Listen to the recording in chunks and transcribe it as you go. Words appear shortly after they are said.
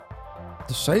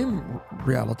the same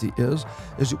reality is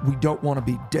that we don't want to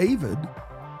be David,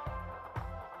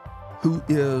 who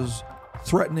is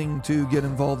threatening to get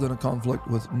involved in a conflict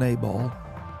with Nabal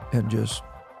and just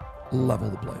level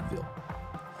the playing field.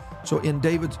 So in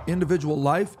David's individual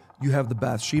life, you have the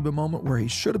Bathsheba moment where he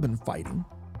should have been fighting.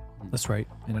 That's right.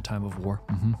 In a time of war.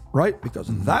 Right? Because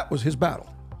that was his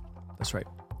battle. That's right.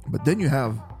 But then you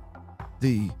have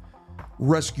the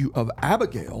rescue of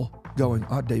Abigail going,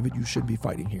 David, you should be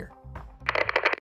fighting here.